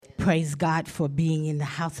Praise God for being in the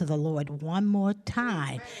house of the Lord one more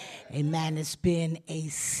time. Amen. It's been a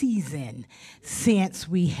season since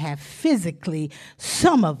we have physically,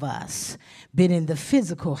 some of us, been in the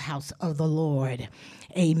physical house of the Lord.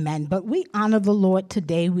 Amen. But we honor the Lord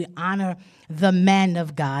today. We honor the man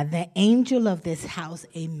of God, the angel of this house.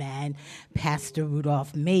 Amen. Pastor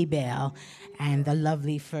Rudolph Maybell and the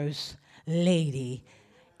lovely First Lady.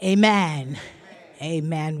 Amen.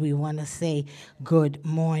 Amen. We want to say good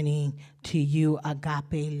morning to you,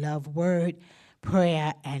 Agape Love Word,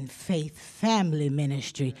 Prayer, and Faith Family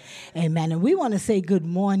Ministry. Amen. And we want to say good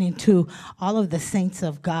morning to all of the saints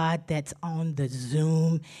of God that's on the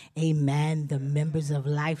Zoom. Amen. The members of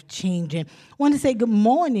Life Changing. Want to say good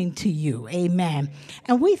morning to you. Amen.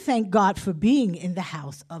 And we thank God for being in the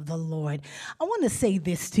house of the Lord. I want to say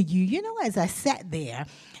this to you. You know, as I sat there,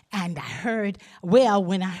 and I heard,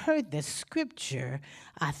 when I heard the scripture,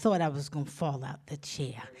 I thought I was going to fall out the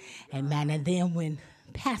chair. Amen. And then when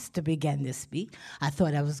Pastor began to speak, I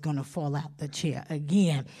thought I was going to fall out the chair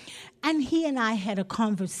again. And he and I had a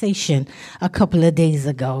conversation a couple of days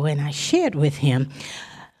ago, and I shared with him,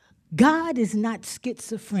 God is not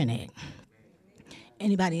schizophrenic.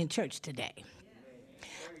 Anybody in church today?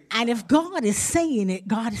 And if God is saying it,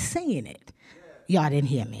 God is saying it. Y'all didn't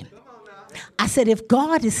hear me. I said, if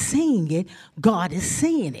God is saying it, God is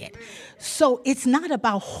saying it. So it's not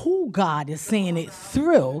about who God is saying it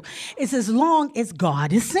through. It's as long as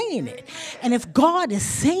God is saying it. And if God is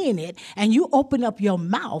saying it and you open up your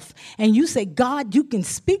mouth and you say, God, you can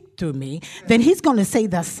speak through me, then he's going to say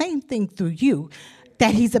the same thing through you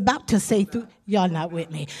that he's about to say through, y'all not with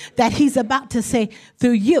me, that he's about to say through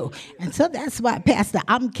you. And so that's why, Pastor,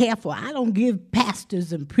 I'm careful. I don't give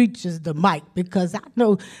pastors and preachers the mic because I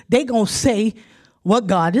know they're going to say what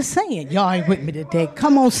God is saying. Y'all ain't with me today.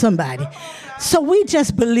 Come on, somebody. So we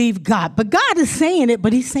just believe God. But God is saying it,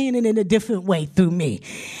 but he's saying it in a different way through me.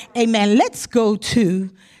 Amen. Let's go to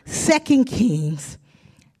 2 Kings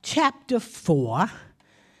chapter 4.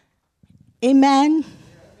 Amen.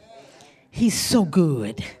 He's so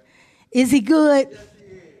good. Is he good?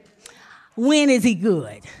 When is he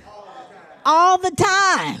good? All the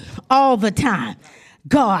time. All the time.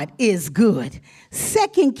 God is good.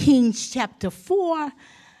 2 Kings chapter 4,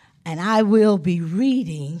 and I will be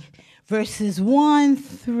reading verses 1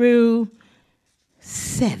 through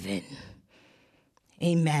 7.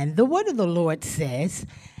 Amen. The word of the Lord says,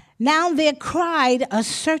 Now there cried a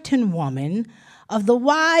certain woman of the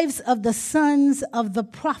wives of the sons of the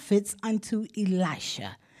prophets unto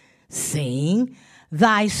Elisha, saying,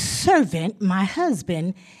 Thy servant, my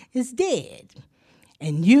husband, is dead.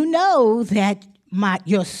 And you know that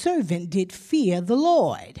your servant did fear the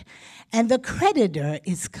Lord, and the creditor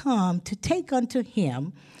is come to take unto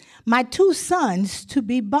him my 2 sons to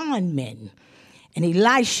be bondmen. And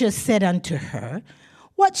Elisha said unto her,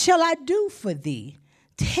 What shall I do for thee?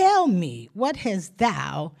 Tell me, what hast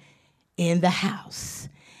thou in the house?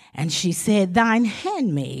 And she said, Thine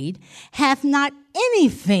handmaid hath not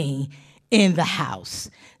anything in the house,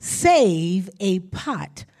 save a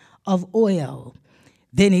pot of oil.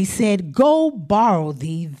 Then he said, Go borrow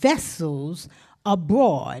thee vessels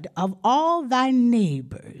abroad of all thy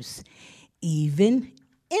neighbors, even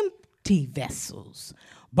empty vessels.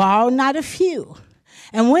 Borrow not a few.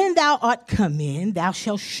 And when thou art come in, thou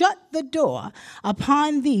shalt shut the door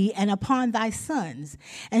upon thee and upon thy sons,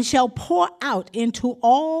 and shalt pour out into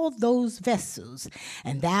all those vessels,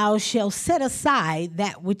 and thou shalt set aside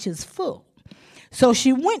that which is full. So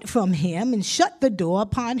she went from him and shut the door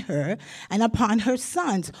upon her and upon her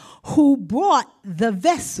sons, who brought the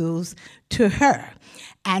vessels to her.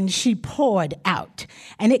 And she poured out.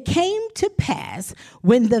 And it came to pass,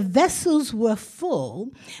 when the vessels were full,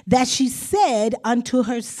 that she said unto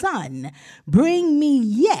her son, Bring me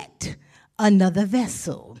yet another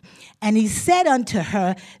vessel. And he said unto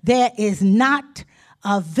her, There is not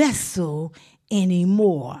a vessel any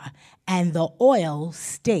more. And the oil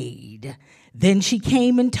stayed. Then she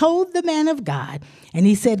came and told the man of God, and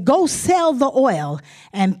he said, Go sell the oil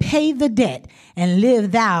and pay the debt, and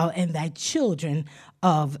live thou and thy children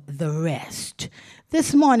of the rest.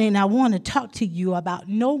 This morning, I want to talk to you about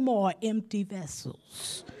no more empty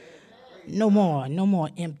vessels. No more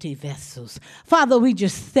empty vessels. Father, we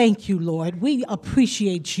just thank you, Lord. We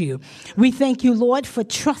appreciate you. We thank you, Lord, for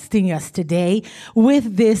trusting us today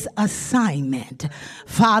with this assignment.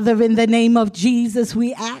 Father, in the name of Jesus,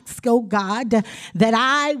 we ask, oh God, that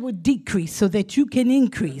I would decrease so that you can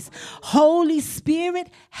increase. Holy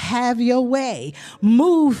Spirit, have your way.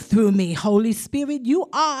 Move through me, Holy Spirit. You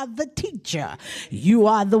are the teacher. You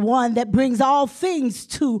are the one that brings all things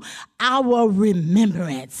to our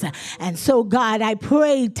remembrance. And so, God, I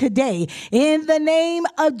pray today in the name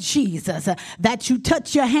of Jesus that you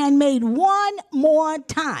touch your handmaid one more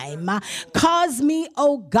time. Cause me,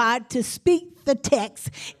 oh God, to speak the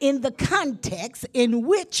text in the context in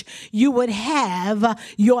which you would have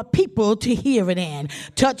your people to hear it in.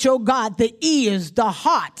 Touch, oh God, the ears, the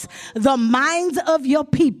hearts, the minds of your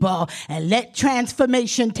people, and let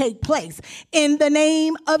transformation take place in the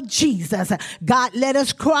name of Jesus. God, let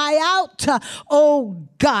us cry out, oh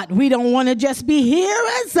God, we don't want to just be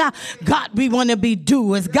hearers. God, we want to be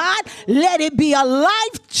doers. God, let it be a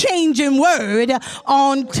life-changing word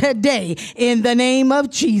on today in the name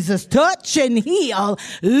of Jesus. Touch and heal,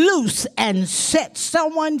 loose and set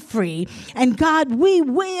someone free. And God, we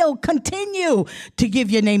will continue to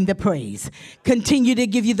give your name the praise, continue to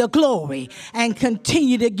give you the glory, and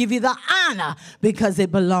continue to give you the honor because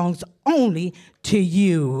it belongs only to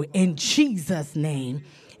you. In Jesus' name,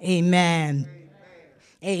 amen.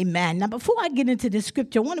 Amen. Now, before I get into the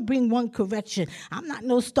scripture, I want to bring one correction. I'm not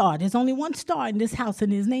no star. There's only one star in this house,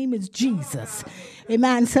 and his name is Jesus.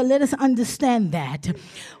 Amen. So let us understand that.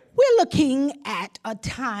 We're looking at a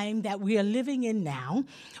time that we are living in now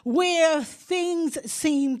where things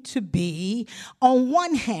seem to be, on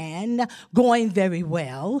one hand, going very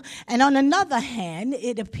well, and on another hand,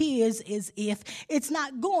 it appears as if it's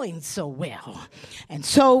not going so well. And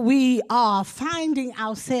so we are finding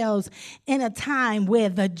ourselves in a time where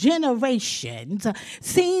the generations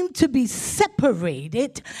seem to be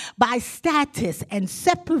separated by status and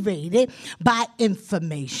separated by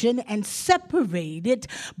information and separated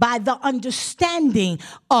by the understanding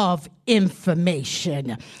of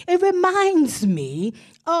information. It reminds me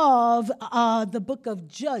of the book of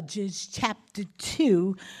Judges, chapter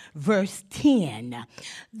 2, verse 10.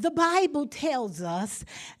 The Bible tells us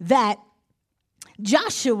that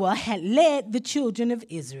Joshua had led the children of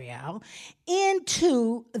Israel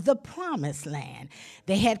into the promised land.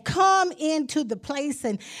 They had come into the place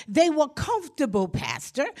and they were comfortable,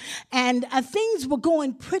 Pastor, and things were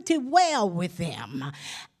going pretty well with them.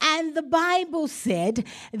 And the Bible said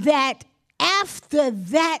that after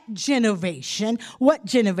that generation, what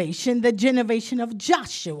generation? The generation of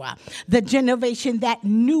Joshua, the generation that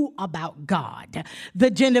knew about God, the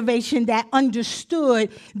generation that understood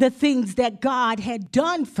the things that God had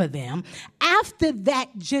done for them. After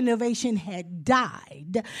that generation had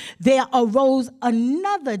died, there arose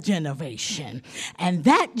another generation, and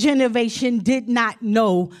that generation did not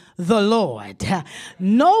know the Lord.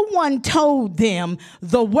 No one told them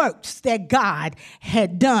the works that God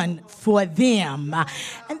had done for them.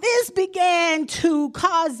 And this began to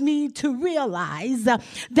cause me to realize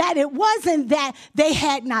that it wasn't that they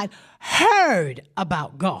had not heard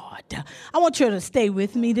about God. I want you to stay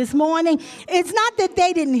with me this morning. It's not that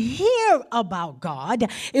they didn't hear about God.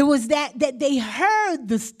 It was that they heard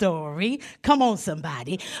the story. Come on,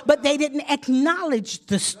 somebody. But they didn't acknowledge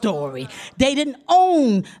the story. They didn't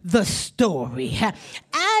own the story.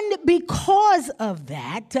 And because of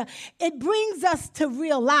that, it brings us to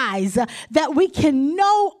realize that we can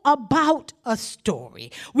know about a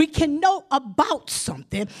story. We can know about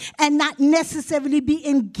something and not necessarily be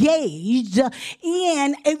engaged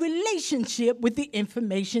in a relationship with the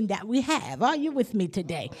information that we have. Are you with me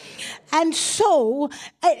today? And so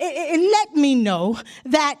it let me know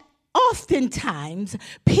that oftentimes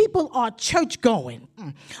people are church going.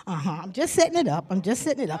 I'm just setting it up.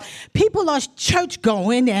 People are church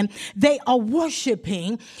going and they are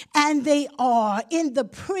worshiping and they are in the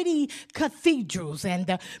pretty cathedrals and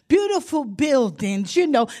the beautiful buildings. You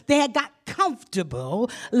know, they had got comfortable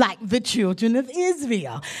like the children of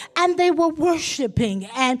Israel. And they were worshiping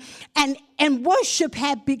and worship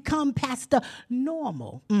had become, Pastor,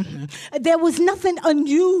 normal. There was nothing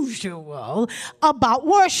unusual about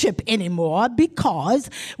worship anymore because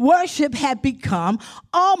worship had become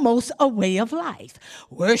almost a way of life.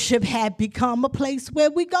 Worship had become a place where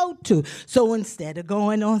we go to. So instead of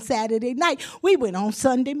going on Saturday night, we went on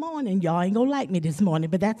Sunday morning. Y'all ain't gonna like me this morning,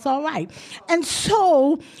 but that's all right. And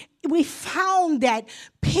so we found that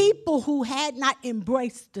people who had not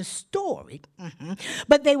embraced the story,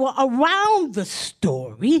 but they were around the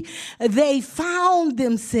story, they found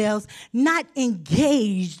themselves not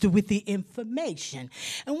engaged with the information.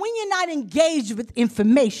 And when you're not engaged with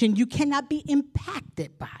information, you cannot be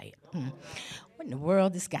impacted by it. What in the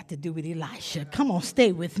world this got to do with Elisha? Come on,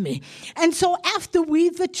 stay with me. And so after we,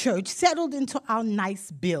 the church, settled into our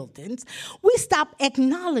nice buildings, we stopped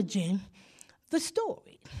acknowledging the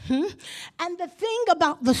story. And the thing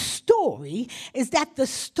about the story is that the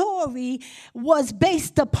story was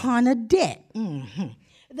based upon a debt.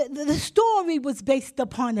 the story was based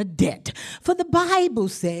upon a debt. For the Bible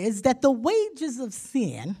says that the wages of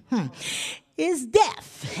sin is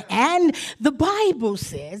death. And the Bible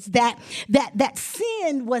says that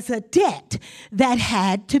sin was a debt that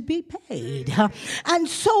had to be paid. And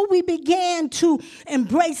so we began to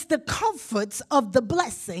embrace the comforts of the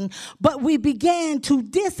blessing, but we began to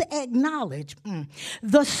disacknowledge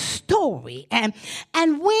the story. And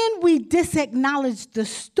when we disacknowledged the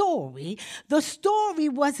story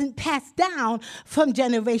wasn't passed down from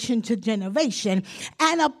generation to generation,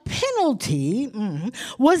 and a penalty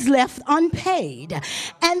was left unpaid.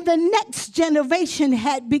 And the next generation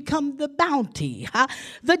had become the bounty.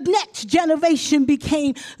 The next generation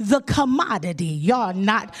became the commodity. Y'all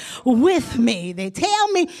not with me. They tell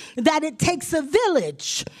me that it takes a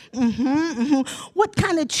village. What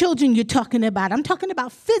kind of children you talking about? I'm talking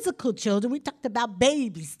about physical children. We talked about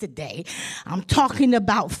babies today. I'm talking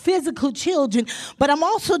about physical children, but I'm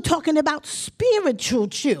also talking about spiritual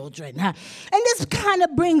children. And this kind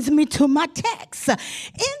of brings me to my text. In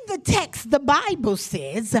the text, the Bible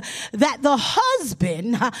says that the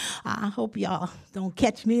husband, I hope y'all don't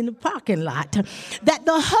catch me in the parking lot, that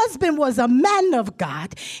the husband was a man of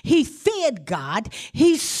God. He feared God.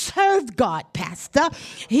 He served God, Pastor.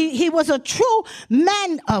 He was a true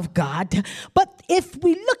man of God. But if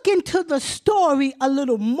we look into the story a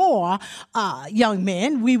little more, young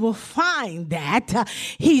men, we will find that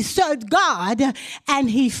he served God and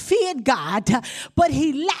he feared God, but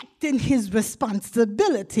he lacked in his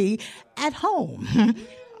responsibility at home.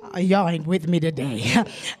 Y'all ain't with me today.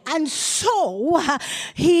 And so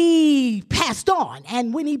he passed on.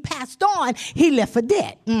 And when he passed on, he left a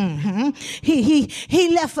debt. He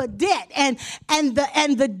left a debt. And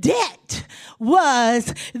the debt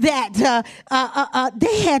was that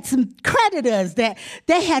they had some creditors that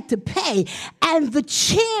they had to pay. And the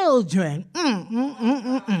children,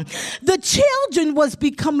 the children was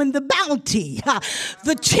becoming the bounty.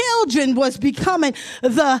 The children was becoming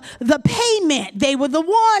the payment. They were the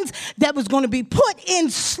ones that was going to be put in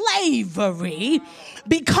slavery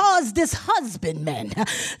because this husbandman,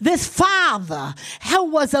 this father, who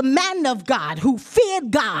was a man of God, who feared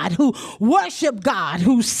God, who worshiped God,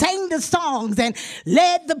 who sang the songs and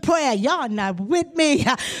led the prayer. Y'all not with me.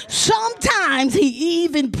 Sometimes he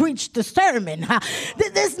even preached the sermon.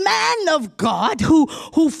 This man of God who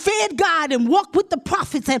feared God and walked with the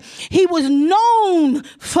prophets, and he was known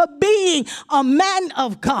for being a man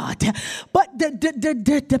of God. But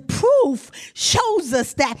the proof shows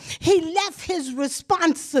us that he left his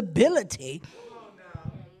responsibility.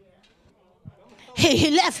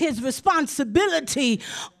 He left his responsibility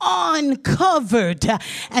uncovered.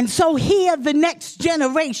 And so here the next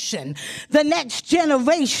generation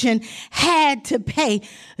had to pay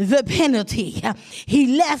the penalty.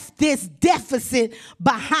 He left this deficit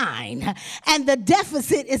behind. And the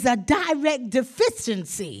deficit is a direct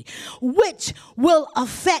deficiency which will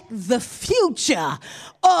affect the future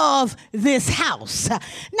of this house. Now,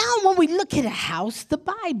 when we look at a house, the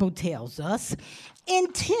Bible tells us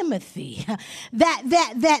in Timothy that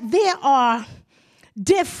there are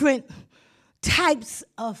different types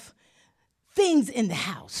of things in the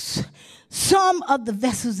house. Some of the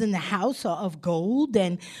vessels in the house are of gold,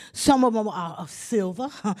 and some of them are of silver.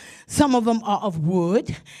 Some of them are of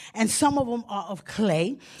wood, and some of them are of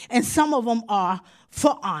clay, and some of them are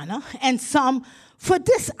for honor, and some for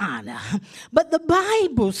dishonor. But the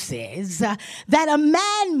Bible says that a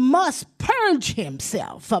man must purge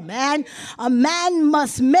himself. A man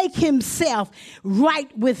must make himself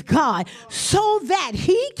right with God so that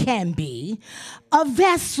he can be a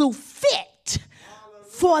vessel fit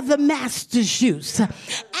for the master's use. And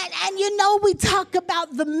you know, we talk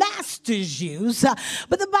about the master's use,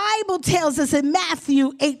 but the Bible tells us in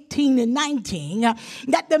Matthew 18 and 19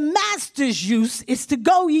 that the master's use is to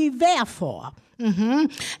go ye therefore.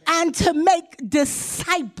 And to make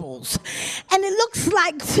disciples. And it looks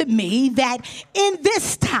like to me that in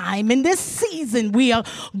this time, in this season, we are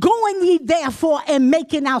going ye therefore and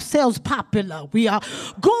making ourselves popular. We are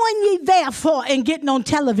going ye therefore and getting on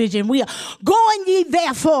television. We are going ye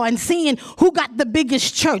therefore and seeing who got the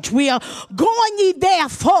biggest church. We are going ye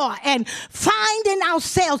therefore and finding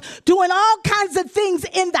ourselves doing all kinds of things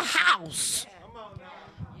in the house.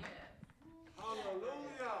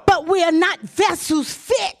 But we are not vessels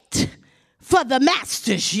fit for the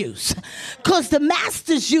master's use. Because the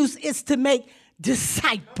master's use is to make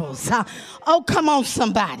disciples. Oh, come on,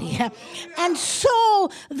 somebody. And so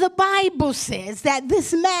the Bible says that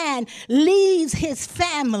this man leaves his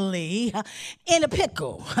family in a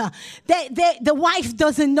pickle. The wife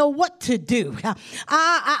doesn't know what to do.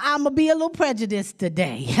 I'm going to be a little prejudiced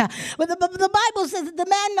today. But the Bible says that the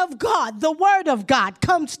man of God, the word of God,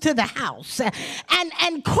 comes to the house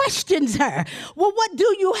and questions her. Well, what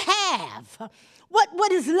do you have?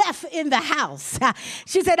 What is left in the house?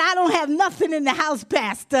 She said, I don't have nothing in the house,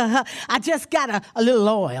 Pastor. I just got a little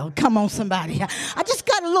oil. Come on, somebody. I just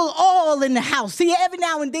got a little oil in the house. See, every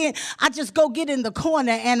now and then, I just go get in the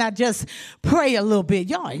corner and I just pray a little bit.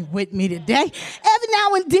 Y'all ain't with me today. Every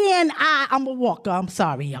now and then, I'm a walker. I'm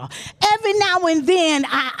sorry, y'all. Every now and then,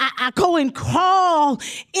 I go and crawl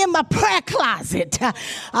in my prayer closet.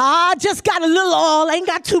 I just got a little oil. I ain't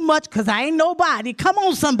got too much because I ain't nobody. Come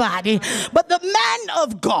on, somebody. But the man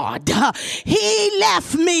of God, he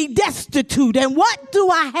left me destitute. And what do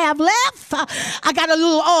I have left? I got a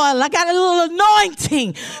little oil. I got a little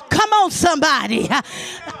anointing. Come on, somebody.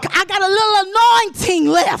 I got a little anointing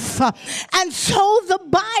left. And so the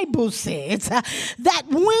Bible says that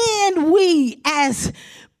when we as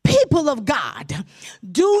people of God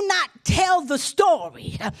do not tell the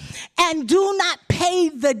story and do not pay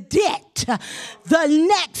the debt, the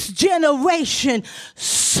next generation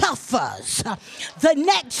suffers. The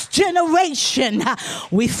next generation,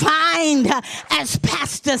 we find, as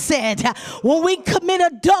Pastor said, when we commit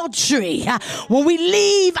adultery, when we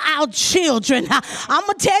leave our children, I'm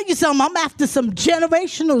going to tell you something, I'm after some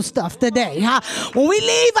generational stuff today. When we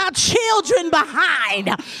leave our children behind,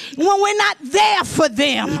 when we're not there for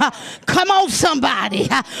them, come on, somebody.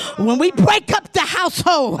 When we break up the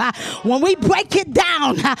household, when we break it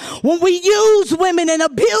down, when we use women and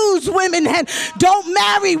abuse women and don't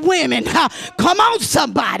marry women, come on,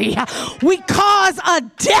 somebody. We cause a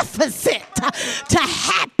deficit to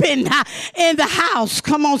happen in the house.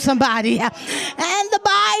 Come on, somebody. And the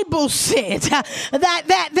Bible said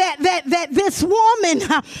that this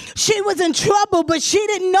woman, she was in trouble, but she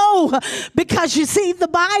didn't know, because you see, the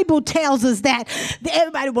Bible tells us that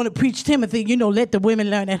everybody want to preach Timothy, let the women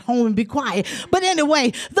learn at home and be quiet. But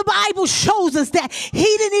anyway, the Bible shows us that he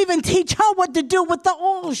didn't even teach her what to do with the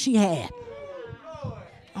oil she had.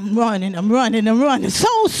 I'm running. So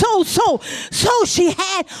she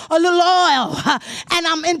had a little oil, and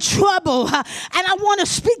I'm in trouble. And I want to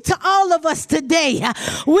speak to all of us today.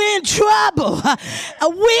 We're in trouble.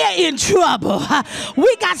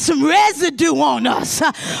 We got some residue on us.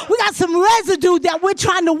 We got some residue that we're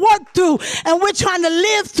trying to work through and we're trying to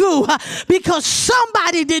live through because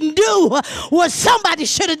somebody didn't do what somebody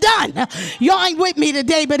should have done. Y'all ain't with me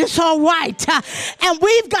today, but it's all right. And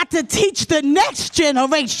we've got to teach the next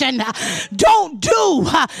generation. Don't do,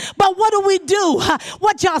 but what do?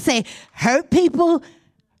 What y'all say? Hurt people.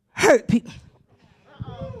 Come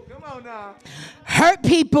on now. Hurt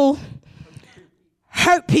people.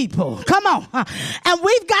 Come on. And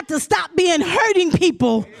we've got to stop being hurting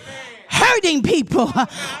people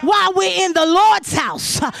while we're in the Lord's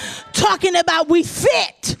house talking about we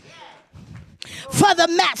fit for the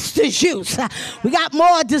master's use. We got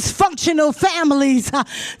more dysfunctional families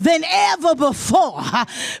than ever before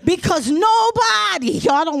because nobody,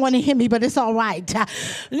 y'all don't want to hear me, but it's all right.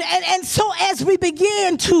 And so as we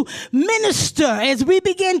begin to minister, as we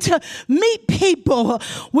begin to meet people,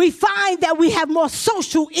 we find that we have more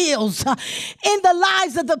social ills in the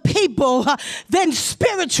lives of the people than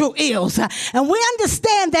spiritual ills. And we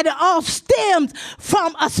understand that it all stems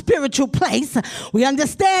from a spiritual place. We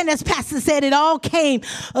understand, as Pastor said, it all came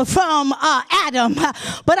from Adam.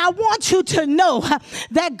 But I want you to know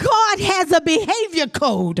that God has a behavior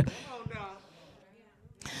code.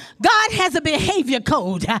 God has a behavior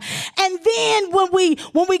code. And then when we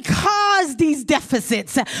cause these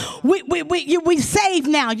deficits, we save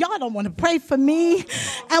now. Y'all don't want to pray for me.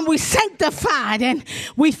 And we sanctified and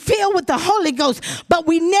we fill with the Holy Ghost, but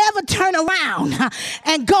we never turn around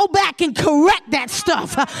and go back and correct that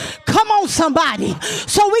stuff. Come on, somebody.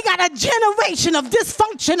 So we got a generation of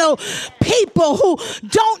dysfunctional people who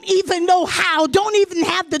don't even know how, don't even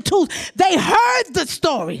have the tools. They heard the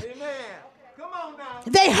story. Amen.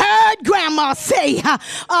 They heard grandma say,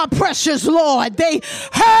 precious Lord. They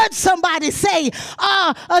heard somebody say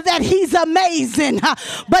that he's amazing.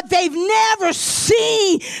 But they've never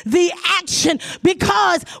seen the action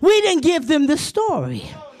because we didn't give them the story.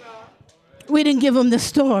 We didn't give them the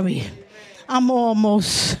story. I'm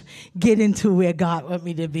almost getting to where God wants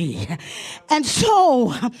me to be. And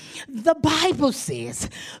so the Bible says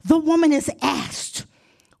the woman is asked,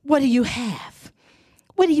 what do you have?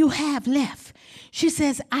 What do you have left? She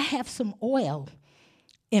says, I have some oil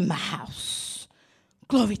in my house.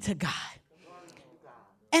 Glory to God.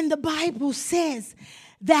 And the Bible says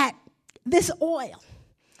that this oil,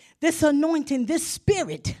 this anointing, this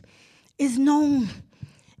spirit is known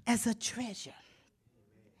as a treasure.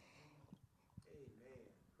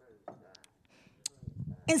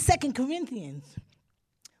 In 2 Corinthians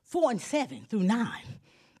 4:7-9,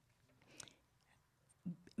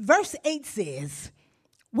 verse 8 says,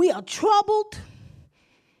 we are troubled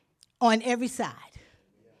on every side,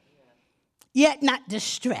 yet not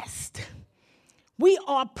distressed. We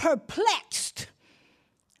are perplexed,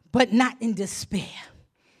 but not in despair.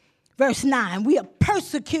 Verse 9, we are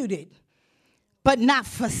persecuted, but not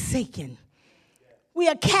forsaken. We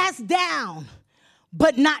are cast down,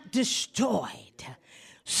 but not destroyed.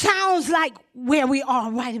 Sounds like where we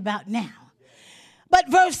are right about now. But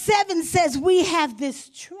verse 7 says we have this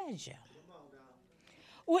treasure.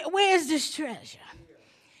 Where is this treasure?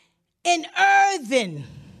 In earthen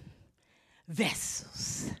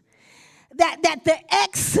vessels. That the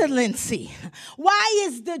excellency. Why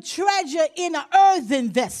is the treasure in an earthen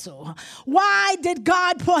vessel? Why did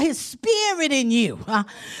God pour his spirit in you?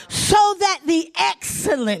 So that the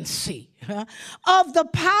excellency of the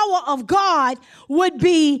power of God would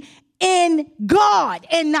be in God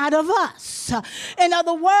and not of us. In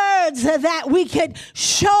other words, that we could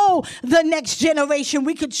show the next generation,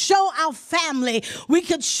 we could show our family, we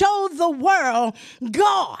could show the world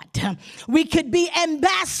God. We could be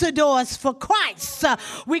ambassadors for Christ.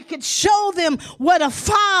 We could show them what a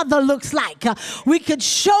father looks like. We could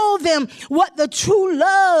show them what the true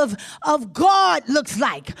love of God looks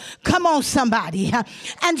like. Come on, somebody.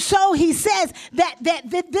 And so he says that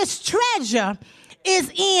this treasure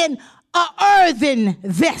is in an earthen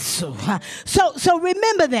vessel. So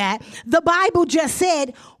remember that. The Bible just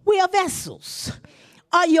said we are vessels.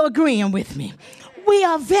 Are you agreeing with me? We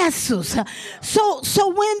are vessels. So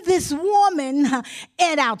when this woman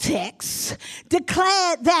in our text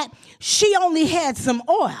declared that she only had some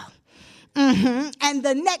oil, and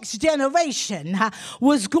the next generation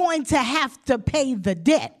was going to have to pay the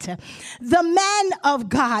debt, the man of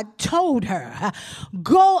God told her,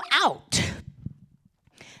 go out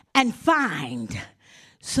and find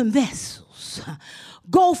some vessels.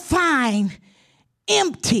 Go find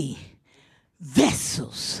empty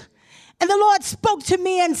vessels. And the Lord spoke to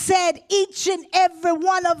me and said, each and every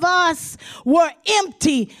one of us were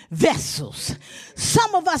empty vessels.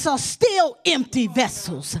 Some of us are still empty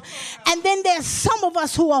vessels. And then there's some of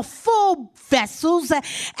us who are full vessels,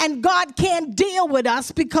 and God can't deal with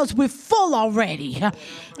us because we're full already.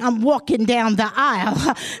 I'm walking down the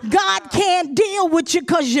aisle. God can't deal with you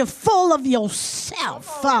because you're full of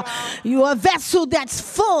yourself. You're a vessel that's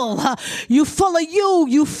full. You're full of you.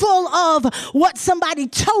 You're full of what somebody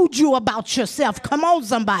told you about yourself. Come on,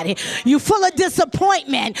 somebody. You're full of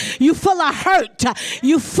disappointment. You're full of hurt.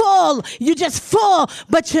 You're full. You're just full,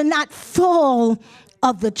 but you're not full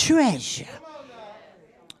of the treasure.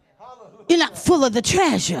 You're not full of the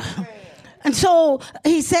treasure. And so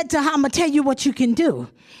he said to her, I'm going to tell you what you can do.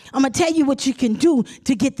 I'm going to tell you what you can do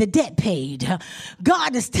to get the debt paid.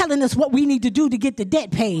 God is telling us what we need to do to get the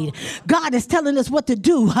debt paid. God is telling us what to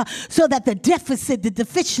do so that the deficit, the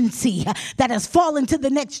deficiency that has fallen to the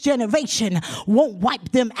next generation won't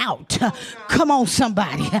wipe them out. Come on,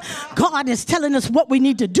 somebody. God is telling us what we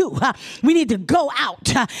need to do. We need to go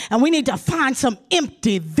out and we need to find some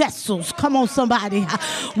empty vessels. Come on, somebody.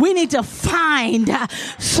 We need to find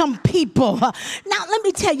some people. Now, let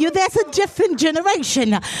me tell you, there's a different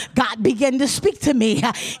generation. God began to speak to me.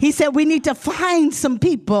 He said, we need to find some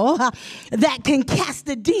people that can cast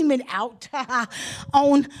the demon out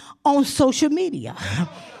on social media.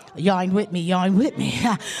 Y'all ain't with me. Y'all ain't with me.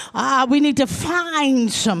 We need to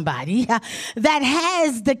find somebody that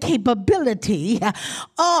has the capability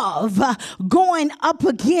of going up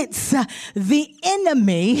against the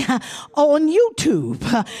enemy on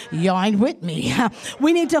YouTube. Y'all ain't with me.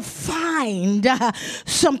 We need to find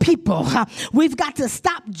some people. We've got to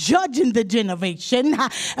stop judging the generation,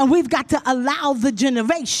 and we've got to allow the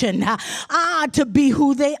generation to be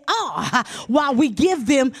who they are while we give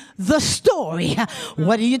them the story.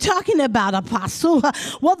 What are you talking about, Apostle?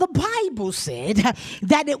 Well, the Bible said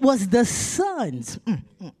that it was the sons.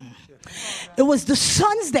 It was the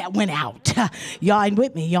sons that went out. Y'all ain't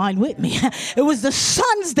with me. Y'all ain't with me. It was the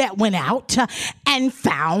sons that went out and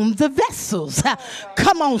found the vessels.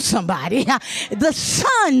 Come on, somebody. The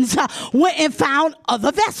sons went and found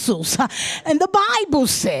other vessels. And the Bible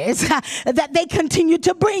says that they continued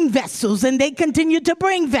to bring vessels, and they continued to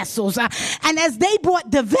bring vessels. And as they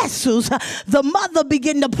brought the vessels, the mother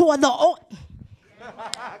began to pour the oil.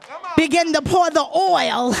 began to pour the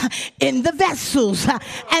oil in the vessels,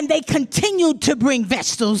 and they continued to bring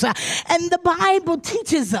vessels. And the Bible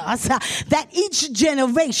teaches us that each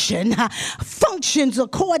generation functions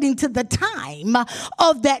according to the time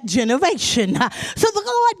of that generation. So the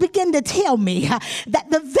Lord began to tell me that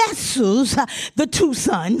the vessels, the two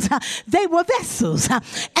sons, they were vessels,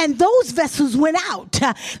 and those vessels went out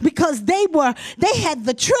because they had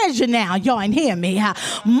the treasure. Now y'all ain't hear me.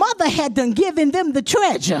 Mother had done given them the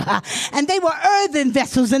treasure, and they were earthen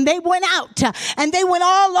vessels, and they went out, and they went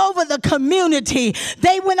all over the community.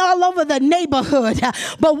 They went all over the neighborhood.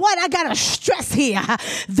 But what I gotta stress here,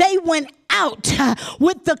 they went out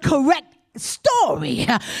with the correct story.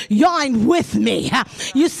 Y'all ain't with me.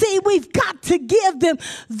 You see, we've got to give them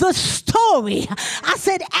the story. I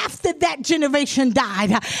said, after that generation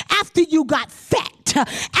died, after you got fat,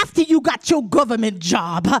 after you got your government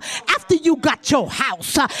job, after you got your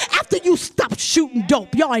house, after you stopped shooting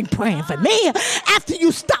dope, y'all ain't praying for me, after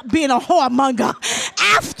you stopped being a whoremonger,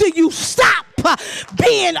 after you stopped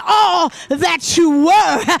being all that you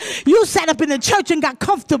were, you sat up in the church and got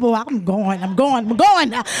comfortable. I'm going.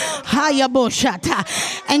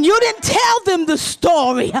 And you didn't tell them the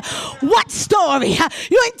story. What story?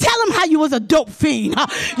 You ain't tell them how you was a dope fiend.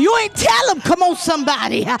 You ain't tell them, come on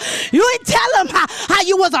somebody. You ain't tell them how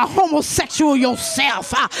you was a homosexual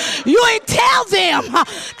yourself. You ain't tell them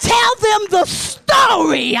the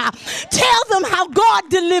story. Tell them how God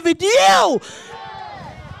delivered you.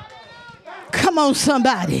 Come on,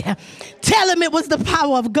 somebody. Tell them it was the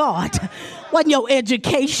power of God. Wasn't your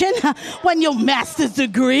education. Wasn't your master's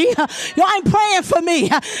degree. You ain't praying for me.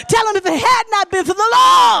 Tell them if it had not been for the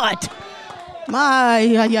Lord.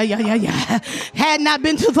 Had not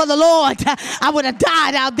been for the Lord, I would have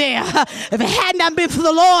died out there. If it had not been for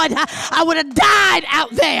the Lord, I would have died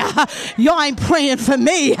out there. Y'all ain't praying for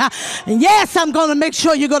me. And yes, I'm going to make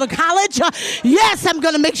sure you go to college. Yes, I'm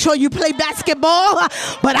going to make sure you play basketball.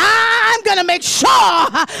 But I'm going to make sure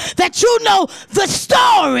that you know the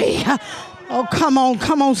story. Oh, come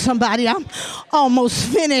on, somebody. I'm almost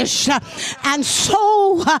finished. And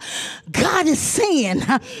so God is saying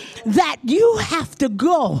that you have to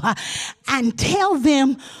go and tell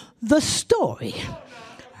them the story.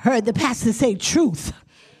 Heard the pastor say truth.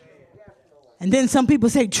 And then some people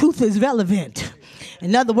say truth is relevant.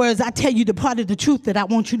 In other words, I tell you the part of the truth that I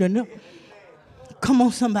want you to know. Come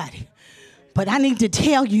on, somebody. But I need to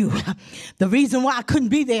tell you the reason why I couldn't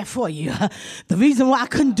be there for you, the reason why I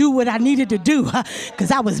couldn't do what I needed to do,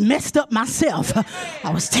 because I was messed up myself.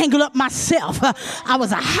 I was tangled up myself. I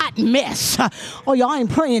was a hot mess. Oh, y'all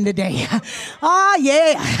ain't praying today. Oh,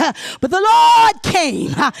 yeah. But the Lord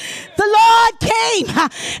came. The Lord came.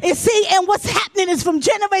 And see, and what's happening is from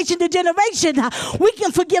generation to generation, we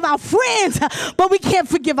can forgive our friends, but we can't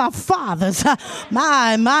forgive our fathers.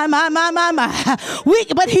 My.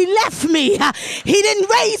 But he left me. He didn't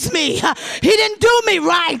raise me. He didn't do me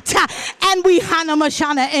right. And we hana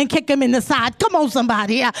mashana and kick him in the side. Come on,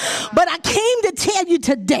 somebody. But I came to tell you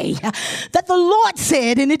today that the Lord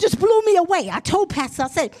said, and it just blew me away. I told Pastor, I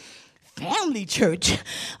said, family church.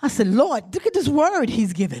 I said, Lord, look at this word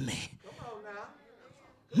he's given me.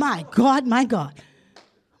 My God, my God.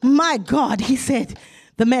 My God, he said,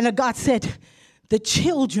 the man of God said, the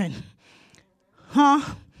children,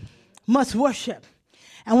 must worship.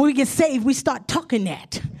 And when we get saved, we start talking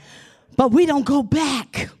that. But we don't go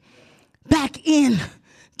back in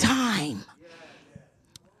time.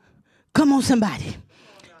 Come on, somebody.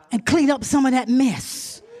 And clean up some of that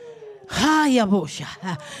mess.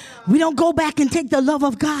 We don't go back and take the love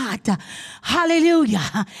of God.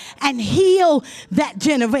 Hallelujah. And heal that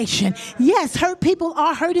generation. Yes, hurt people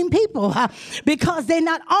are hurting people because they're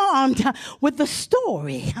not armed with the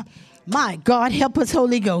story. My God, help us,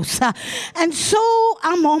 Holy Ghost. And so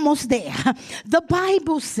I'm almost there. The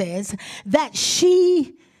Bible says that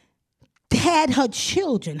she had her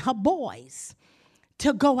children, her boys,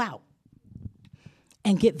 to go out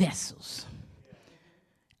and get vessels.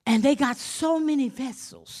 And they got so many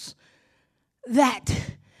vessels that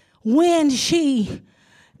when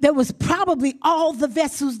there was probably all the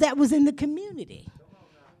vessels that was in the community.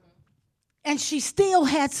 And she still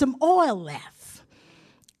had some oil left.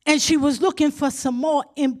 And she was looking for some more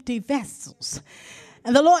empty vessels.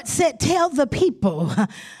 And the Lord said, tell the people,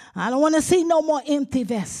 I don't want to see no more empty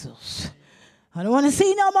vessels. I don't want to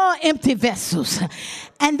see no more empty vessels.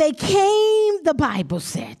 And they came, the Bible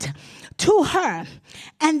said, to her.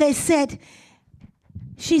 And they said,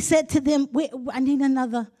 she said to them, I need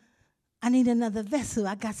another vessel.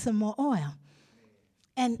 I got some more oil.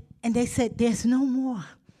 And they said, there's no more.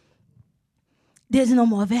 There's no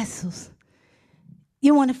more vessels.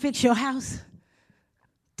 You want to fix your house?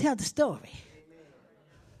 Tell the story.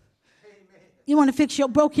 You want to fix your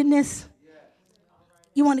brokenness?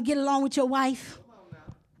 You want to get along with your wife?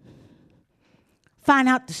 Find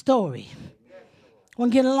out the story.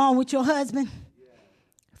 Want to get along with your husband?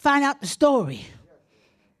 Find out the story.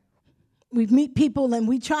 We meet people and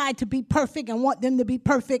we try to be perfect and want them to be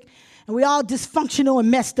perfect, and we all dysfunctional and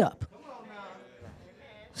messed up.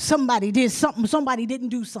 Somebody did something, somebody didn't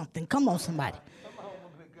do something. Come on, somebody.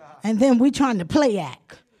 And then we trying to play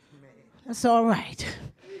act. That's all right.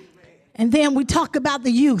 And then we talk about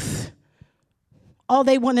the youth. All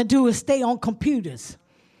they want to do is stay on computers.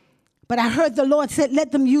 But I heard the Lord said,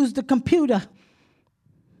 let them use the computer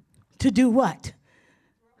to do what?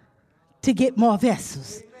 To get more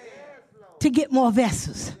vessels. To get more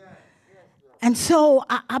vessels. And so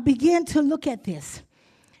I began to look at this.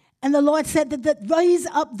 And the Lord said that raise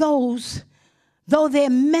up those, though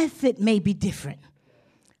their method may be different.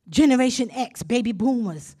 Generation X, baby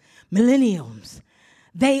boomers, millennials,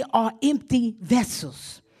 they are empty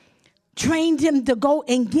vessels. Train them to go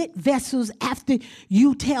and get vessels after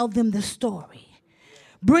you tell them the story.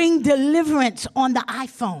 Bring deliverance on the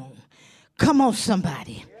iPhone. Come on,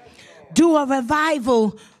 somebody. Do a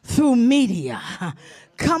revival through media.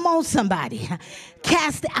 Come on, somebody.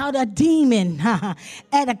 Cast out a demon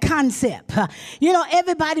at a concept. You know,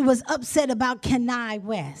 everybody was upset about Kanye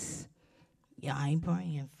West. Y'all ain't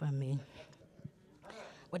praying for me.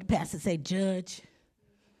 What the pastor say, Judge?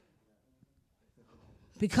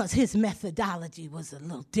 Because his methodology was a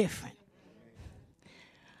little different.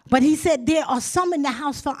 But he said there are some in the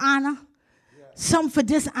house for honor, some for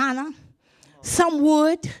dishonor, some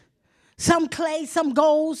wood, some clay, some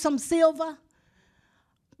gold, some silver.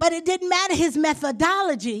 But it didn't matter his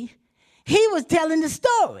methodology. He was telling the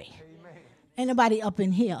story. Amen. Anybody up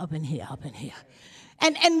in here, up in here, up in here.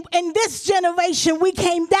 And in this generation, we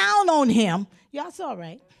came down on him. Y'all saw,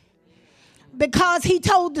 right? Because he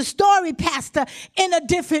told the story, Pastor, in a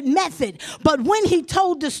different method. But when he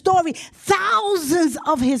told the story, thousands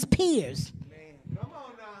of his peers,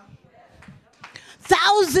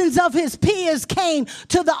 thousands of his peers came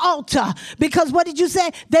to the altar because what did you say?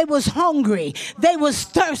 They was hungry. They was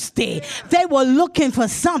thirsty. They were looking for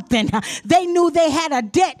something. They knew they had a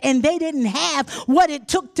debt and they didn't have what it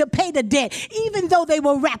took to pay the debt. Even though they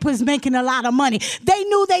were rappers making a lot of money, they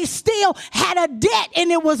knew they still had a debt,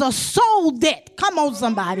 and it was a soul debt. Come on,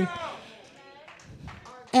 somebody.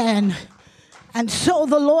 And so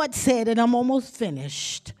the Lord said, and I'm almost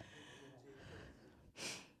finished,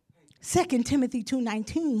 2 Timothy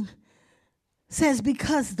 2:19 says,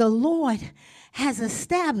 because the Lord has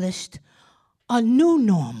established a new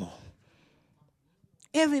normal.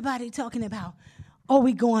 Everybody talking about, are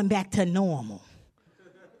we going back to normal?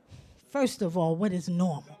 First of all, what is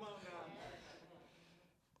normal?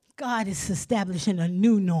 God is establishing a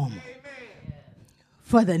new normal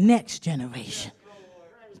for the next generation.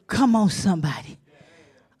 Come on, somebody.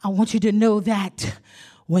 I want you to know that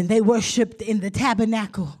when they worshiped in the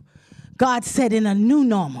tabernacle, God said in a new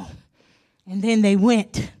normal. And then they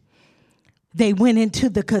went into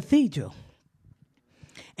the cathedral.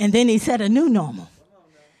 And then he said a new normal.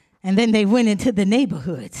 And then they went into the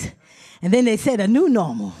neighborhoods. And then they said a new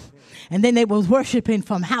normal. And then they was worshiping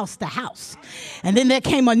from house to house. And then there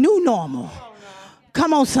came a new normal.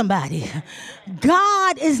 Come on, somebody.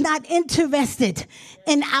 God is not interested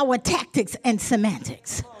in our tactics and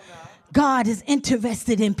semantics. God is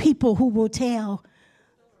interested in people who will tell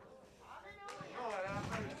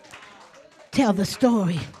the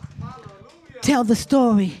story. Tell the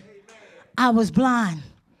story. I was blind,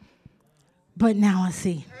 but now I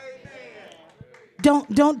see.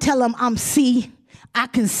 Don't tell them I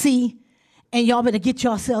can see, and y'all better get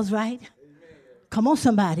yourselves right. Come on,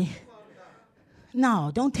 somebody.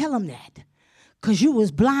 No, don't tell them that, because you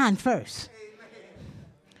was blind first.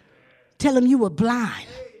 Tell them you were blind.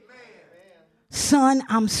 Son,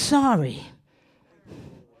 I'm sorry.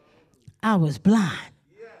 I was blind.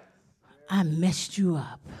 I messed you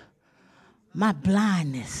up. My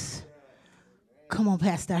blindness. Come on,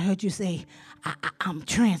 Pastor. I heard you say, I'm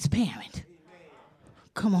transparent.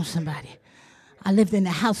 Come on, somebody. I lived in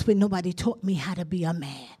a house where nobody taught me how to be a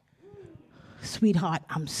man. Sweetheart,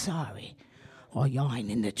 I'm sorry. Oh, y'all ain't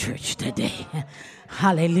in the church today.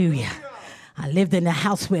 Hallelujah. I lived in a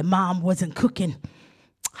house where mom wasn't cooking.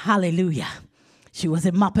 Hallelujah. She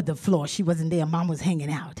wasn't mopping the floor. She wasn't there. Mom was hanging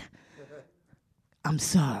out. I'm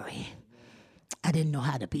sorry. I didn't know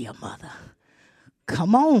how to be a mother.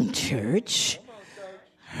 Come on, church.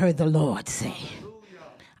 Heard the Lord say,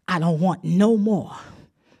 I don't want no more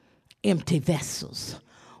empty vessels.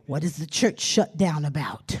 What is the church shut down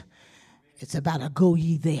about? It's about a go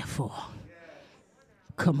ye therefore.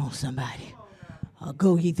 Come on, somebody.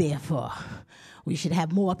 Go ye therefore. We should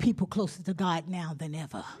have more people closer to God now than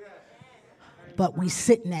ever. But we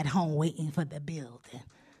sitting at home waiting for the building.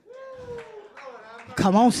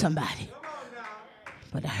 Come on, somebody.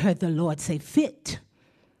 But I heard the Lord say, fit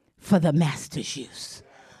for the master's use.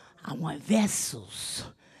 I want vessels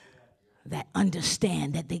that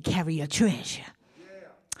understand that they carry a treasure.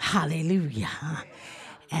 Hallelujah.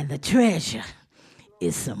 And the treasure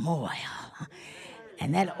is some oil.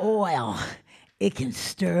 And that oil, it can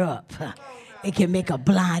stir up. It can make a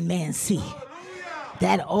blind man see.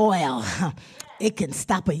 That oil, it can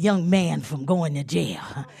stop a young man from going to jail.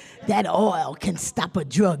 That oil can stop a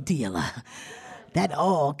drug dealer. That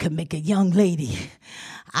oil can make a young lady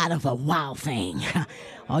out of a wild thing.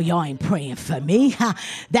 Oh, y'all ain't praying for me.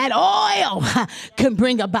 That oil can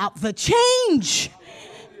bring about the change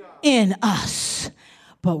in us.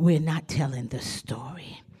 But we're not telling the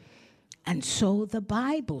story. And so the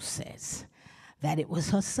Bible says that it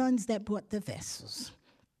was her sons that brought the vessels.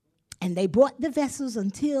 And they brought the vessels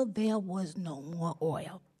until there was no more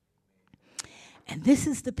oil. And this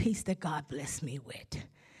is the piece that God blessed me with.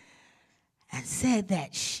 And said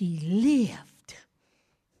that she lived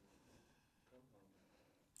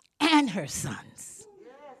and her sons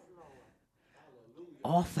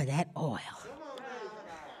off of that oil.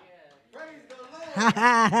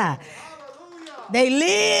 They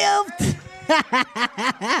lived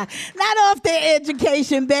not off their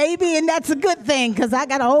education, baby, and that's a good thing because I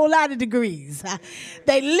got a whole lot of degrees.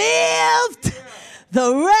 They lived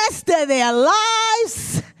the rest of their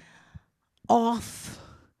lives off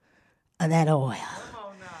of that oil.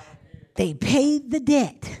 They paid the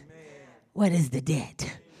debt. What is the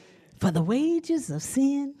debt? For the wages of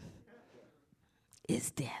sin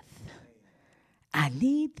is death. I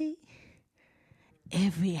need thee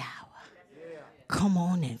every hour. Come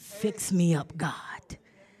on and fix me up, God.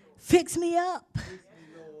 Fix me up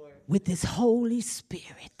with this Holy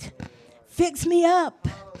Spirit. Fix me up.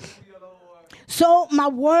 So my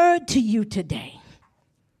word to you today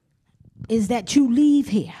is that you leave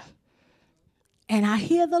here. And I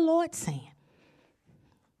hear the Lord saying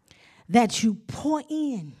that you pour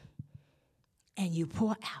in and you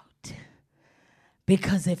pour out.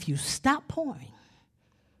 Because if you stop pouring,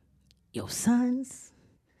 your sons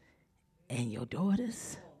and your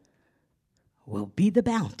daughters will be the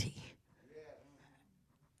bounty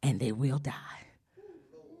and they will die.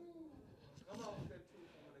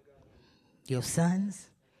 Your sons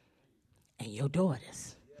and your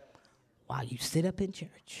daughters, while you sit up in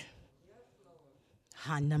church,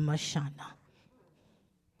 Hana Mashana,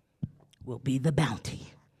 will be the bounty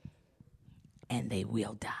and they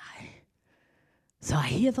will die. So I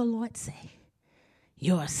hear the Lord say,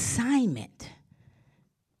 your assignment,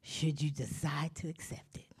 should you decide to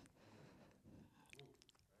accept it,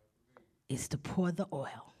 is to pour the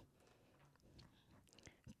oil,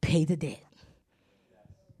 pay the debt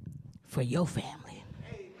for your family.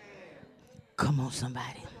 Come on,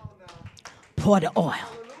 somebody. Pour the oil.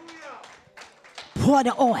 Pour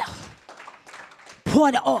the oil.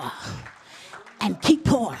 Pour the oil. And keep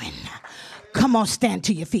pouring. Come on, stand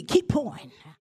to your feet. Keep pouring.